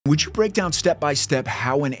Would you break down step by step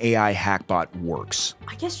how an AI hackbot works?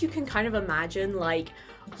 I guess you can kind of imagine, like,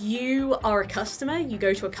 you are a customer, you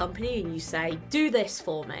go to a company and you say, do this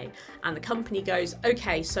for me. And the company goes,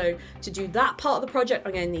 okay, so to do that part of the project,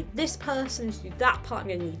 I'm going to need this person, to do that part, I'm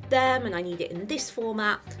going to need them, and I need it in this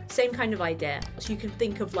format. Same kind of idea. So you can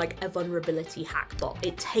think of like a vulnerability hackbot.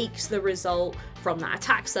 It takes the result from that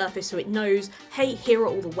attack surface, so it knows, hey, here are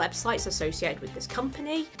all the websites associated with this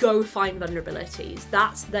company. Go find vulnerabilities.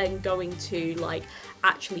 That's then going to like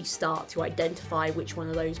actually start to identify which one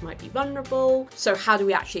of those might be vulnerable. So how do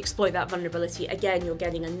we actually exploit that vulnerability? Again, you're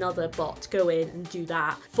getting another bot to go in and do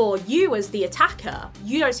that. For you as the attacker,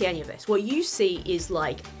 you don't see any of this. What you see is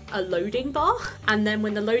like a loading bar, and then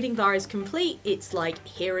when the loading bar is complete, it's like,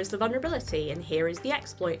 here is the vulnerability and here is the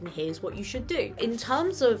exploit and here's what you should do. In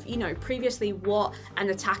terms of, you know, previously what an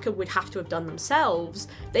attacker would have to have done themselves,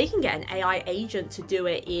 they can get an AI agent to do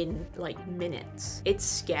it in like minutes. It's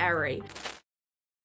scary.